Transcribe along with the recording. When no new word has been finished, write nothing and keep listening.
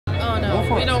Go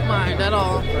for we it. don't mind at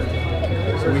all.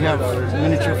 So we have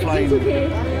miniature flying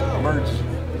birds.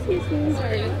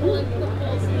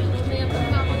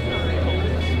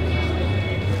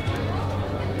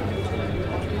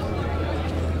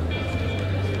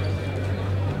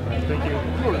 Thank you.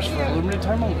 Yours for a limited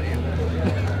time only.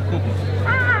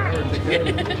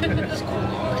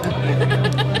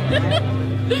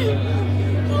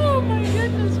 Oh my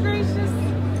goodness gracious.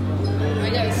 I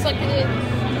gotta suck it in.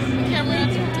 The camera.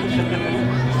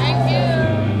 Thank you.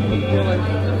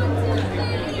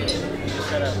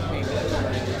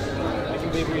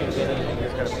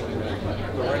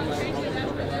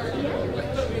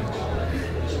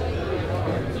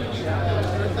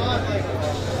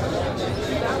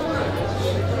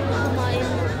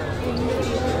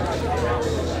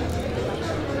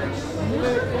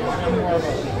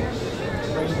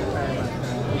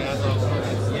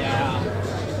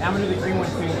 Yeah. I'm gonna do the green one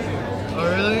soon too. Oh,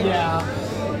 really? Yeah.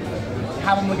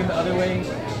 Have them looking the other way.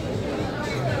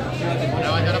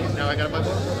 Now I got my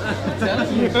book.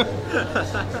 Tell you.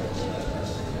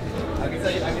 I can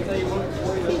tell you one.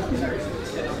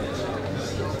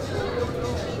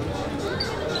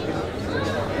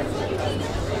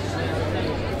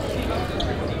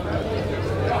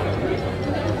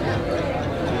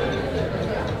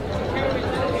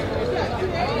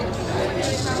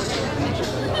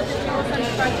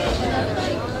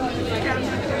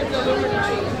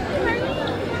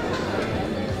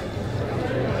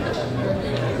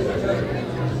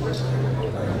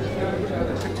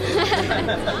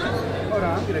 Hold on,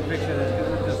 I'm gonna picture this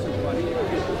because it's just so funny.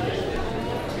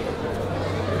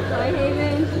 Hi,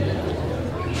 Haven.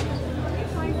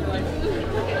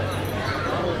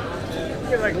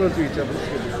 Get like close to each other.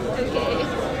 Okay.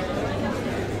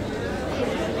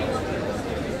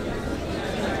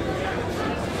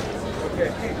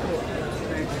 Okay, cool.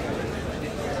 Thanks.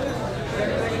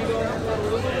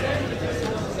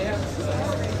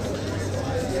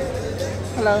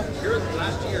 Hello.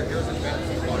 Last year, here's a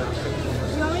fancy water.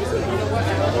 You want me to take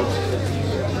this?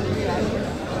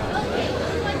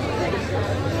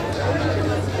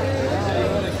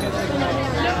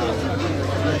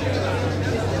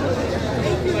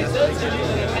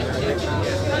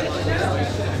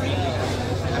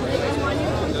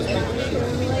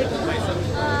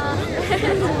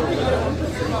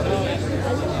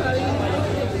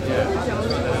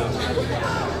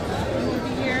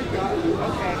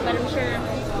 But I'm sure.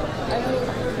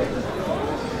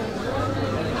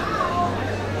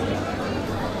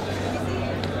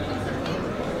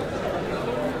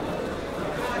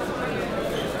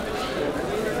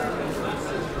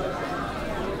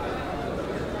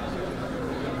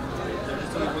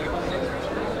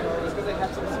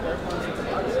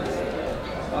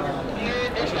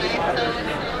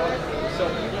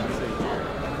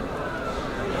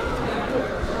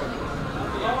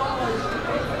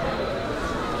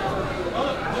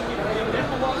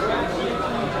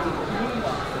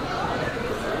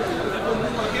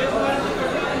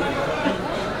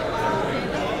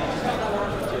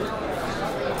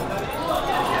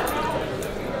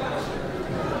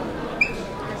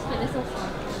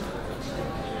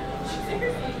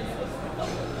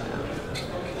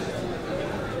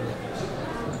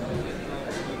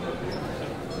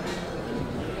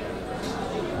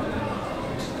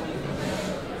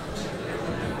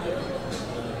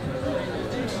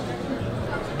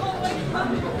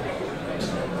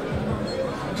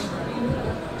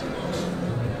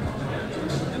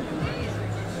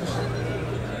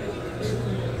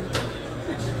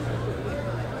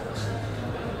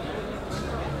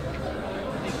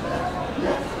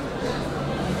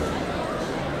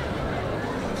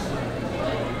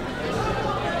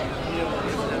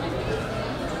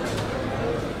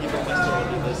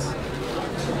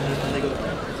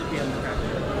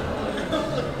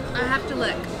 I have to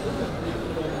lick.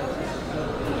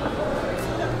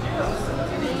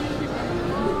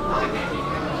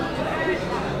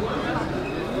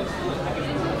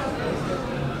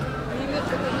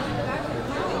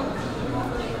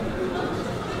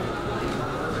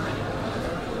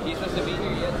 He's supposed to be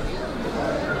here yet?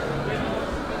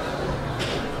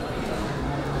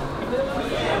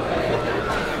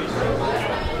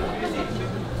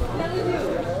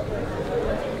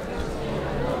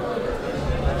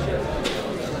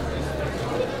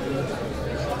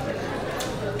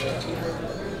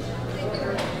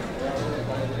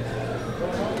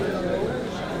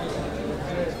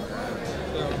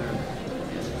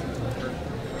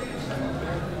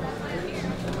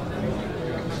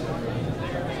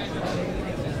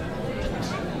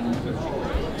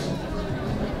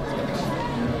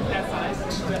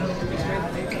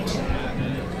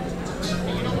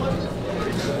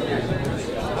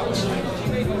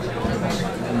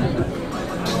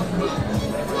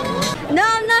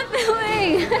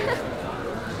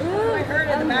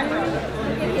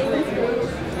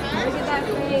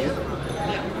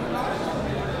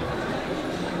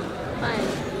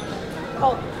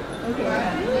 Yeah,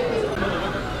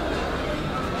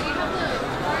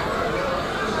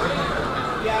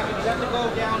 but you have to go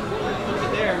down over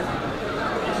there.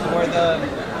 Where the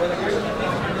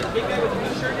big guy with the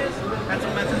blue shirt is. That's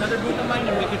another booth of mine,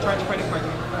 and we could charge credit card.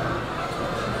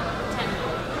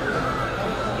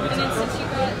 And then since you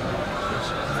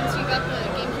got the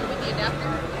GameCube with the adapter,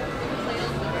 you can play it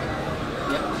on there.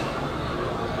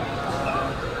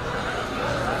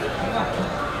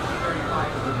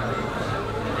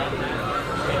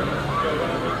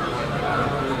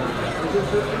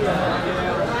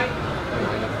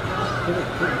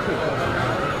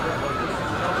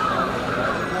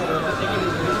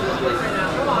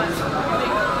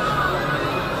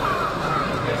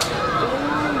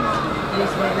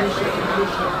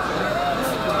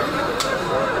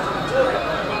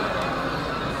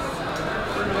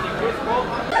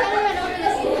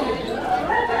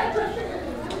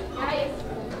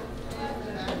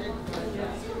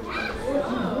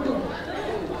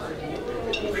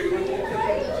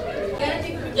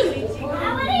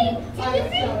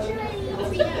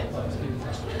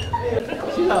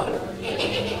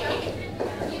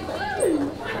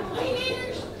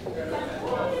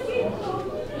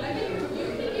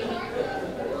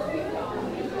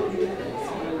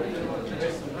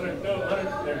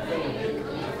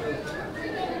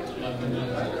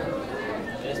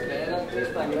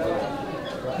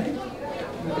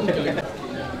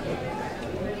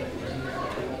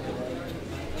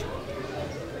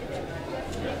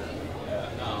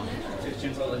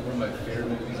 Like one of my favorite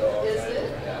movies of all time.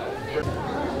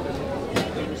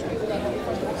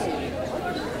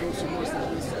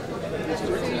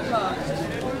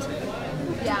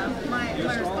 Yeah, my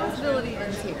responsibility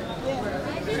ends here.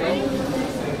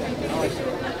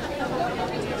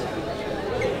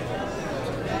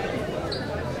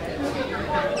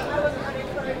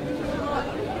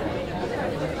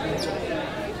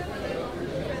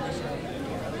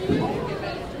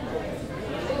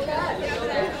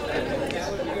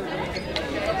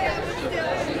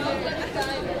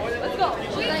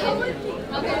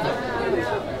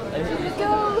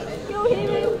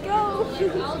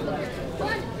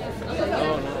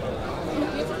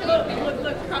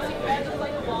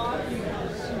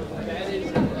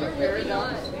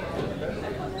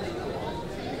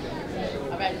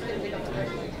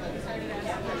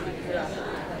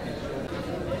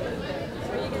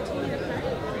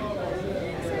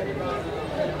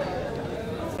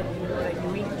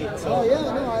 Oh yeah,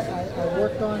 no, I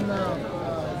worked on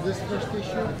this first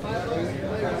issue.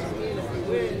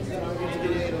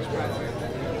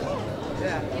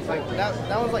 Yeah, it's like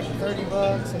that was like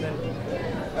 $30, and then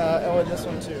oh, this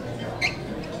one too.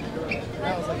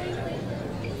 That was like.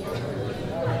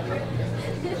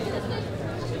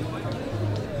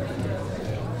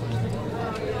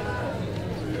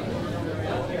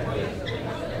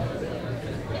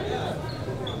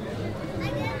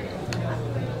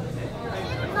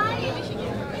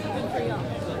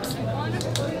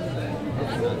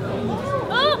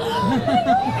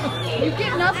 You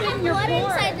get nothing, you're poor.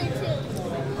 Inside there too.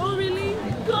 Oh, really?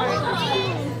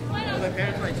 My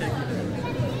parents might take it.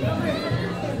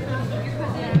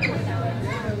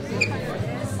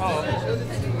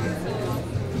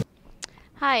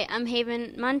 Hi, I'm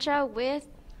Haven Mancha with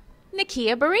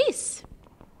Nakia Baris.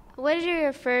 What is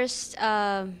your first,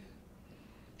 what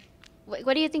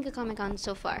do you think of Comic-Con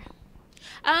so far?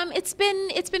 It's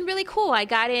been really cool. I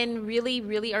got in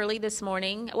really early this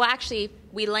morning. Well, actually,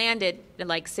 we landed at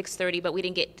like 6:30, but we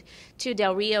didn't get to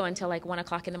Del Rio until like 1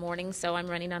 o'clock in the morning. So I'm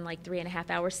running on like 3.5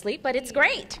 hours sleep, but it's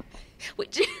great.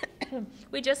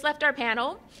 We just left our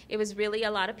panel. It was really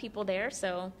a lot of people there,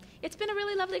 so it's been a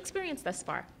really lovely experience thus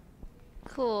far.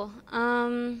 Cool.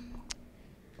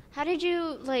 How did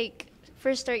you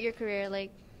first start your career?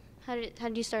 Like, how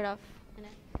did you start off in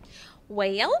it?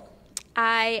 Well,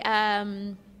 I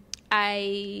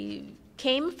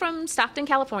came from Stockton,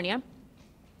 California,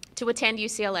 to attend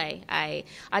UCLA. I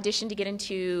auditioned to get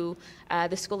into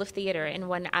the School of Theater, and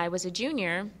when I was a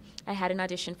junior, I had an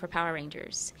audition for Power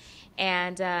Rangers.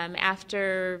 And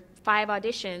after 5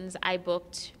 auditions, I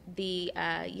booked the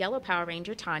yellow Power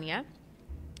Ranger, Tanya.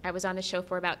 I was on the show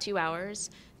for about 2 hours.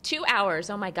 2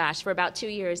 hours, oh my gosh, for about 2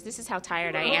 years. This is how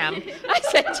tired I am. I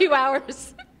said 2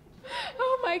 hours.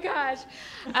 Oh my gosh.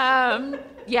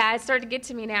 Yeah, it started to get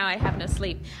to me now. I have no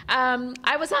sleep.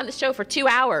 I was on the show for 2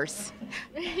 hours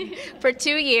for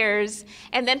 2 years.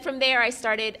 And then from there, I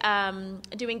started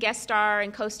doing guest star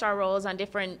and co-star roles on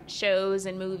different shows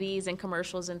and movies and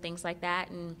commercials and things like that.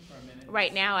 And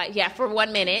right now, for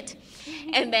 1 minute.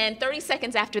 And then 30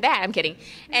 seconds after that, I'm kidding.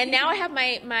 And now I have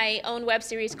my own web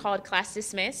series called Class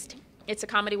Dismissed. It's a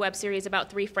comedy web series about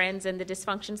 3 friends and the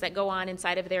dysfunctions that go on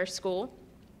inside of their school.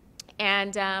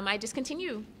 And I just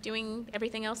continue doing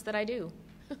everything else that I do.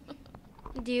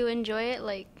 Do you enjoy it,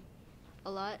 like,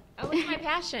 a lot? Oh, it's my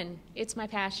passion. It's my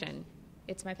passion.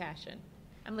 It's my passion.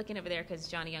 I'm looking over there because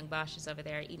Johnny Young Bosch is over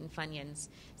there eating Funyuns,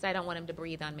 so I don't want him to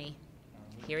breathe on me.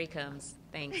 Here he comes.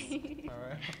 Thanks. All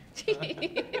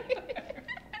right.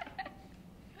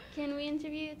 Can we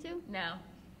interview you too? No.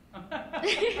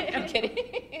 I'm kidding.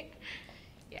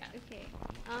 Yeah. Okay.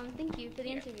 Thank you for the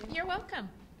interview. You're welcome.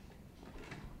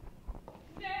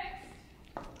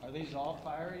 Are these all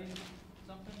fiery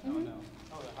something? Oh, no.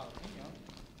 Oh, the jalapeno.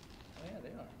 Oh, yeah, they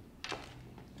are.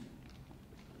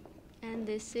 And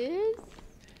this is?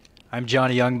 I'm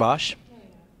Johnny Young Bosch.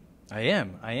 I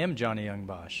am Johnny Young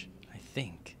Bosch, I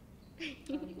think.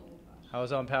 I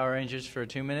was on Power Rangers for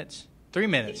 2 minutes. 3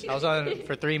 minutes. I was on it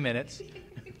for 3 minutes.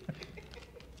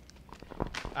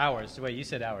 Hours. Wait, you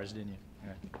said hours, didn't you?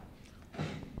 Yeah.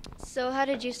 So how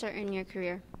did you start in your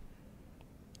career?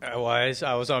 I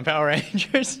was on Power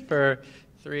Rangers for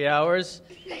 3 hours,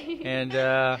 and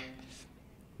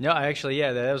no, actually,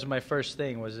 yeah, that was my first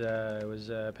thing. Was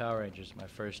Power Rangers, my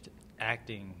first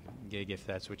acting gig, if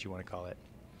that's what you want to call it.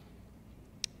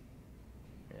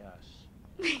 Yes.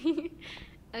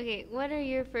 Okay, what are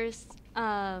your first?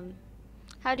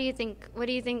 What do you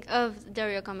think of Del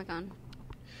Rio Comic Con?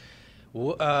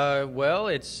 Well,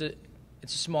 it's a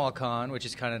small con, which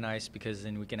is kind of nice because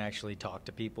then we can actually talk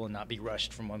to people and not be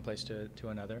rushed from one place to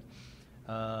another.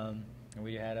 And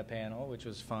we had a panel, which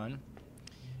was fun.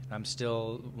 I'm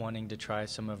still wanting to try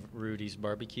some of Rudy's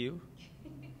barbecue.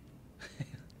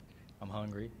 I'm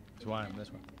hungry. That's why I'm this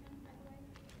one.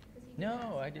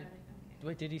 No, I did.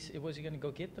 Wait, was he going to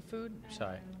go get the food?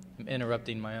 Sorry, I'm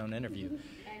interrupting my own interview.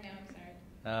 I know,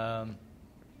 I'm sorry.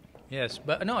 Yes,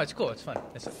 but no, it's cool. It's fun.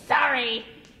 Sorry.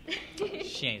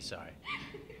 She ain't sorry.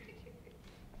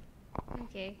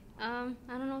 Okay. I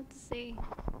don't know what to say.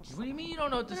 What do you mean you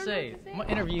don't know what to say? I'm going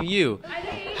to interview you.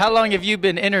 How long have you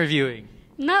been interviewing?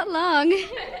 Not long.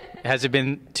 Has it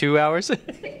been 2 hours?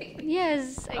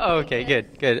 Yes. Oh, okay,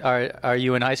 good. Are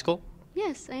you in high school?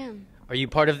 Yes, I am. Are you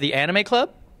part of the anime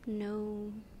club?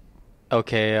 No.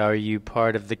 Okay, are you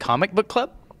part of the comic book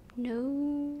club?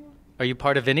 No. Are you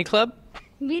part of any club?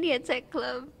 Media Tech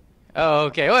Club. Oh,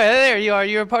 okay. Oh, there you are.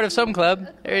 You're a part of some club.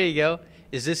 There you go.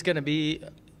 Is this going to be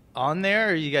on there?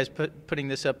 Or are you guys putting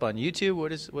this up on YouTube?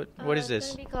 What is this?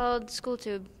 It's going to be called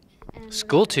SchoolTube.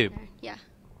 SchoolTube? Yeah.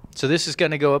 So this is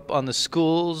going to go up on the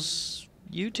school's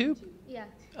YouTube? Yeah.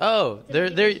 Oh,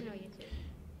 they're YouTube.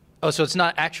 Oh, so it's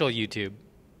not actual YouTube.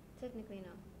 Technically,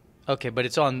 no. Okay, but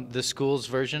it's on the school's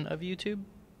version of YouTube?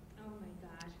 Oh my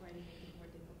gosh, why do you make it more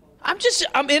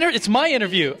difficult? It's my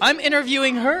interview. I'm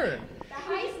interviewing her.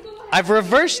 I've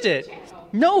reversed it.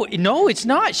 No, it's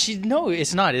not.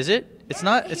 It's not, is it? It's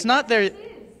not there.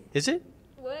 Is it?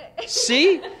 What?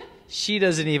 See? She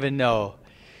doesn't even know.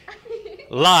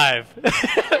 Live.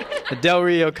 Del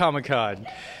Rio Comic Con.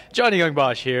 Johnny Young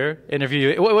Bosch here,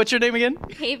 interview. What's your name again?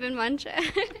 Haven Mancha.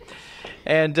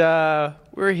 And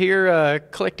we're here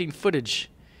collecting footage.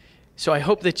 So I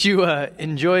hope that you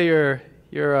enjoy your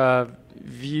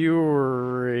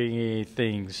viewing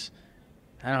things.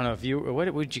 I don't know,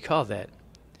 what would you call that?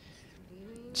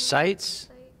 Sites?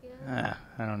 I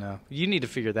don't know. You need to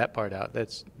figure that part out.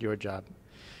 That's your job.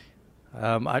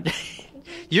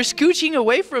 You're scooching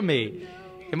away from me.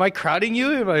 Am I crowding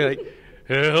you? Am I like,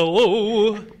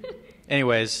 hello?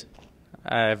 Anyways,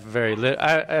 I have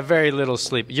very little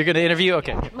sleep. You're going to interview?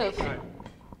 Okay. Move.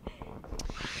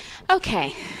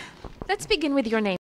 Okay. Let's begin with your name.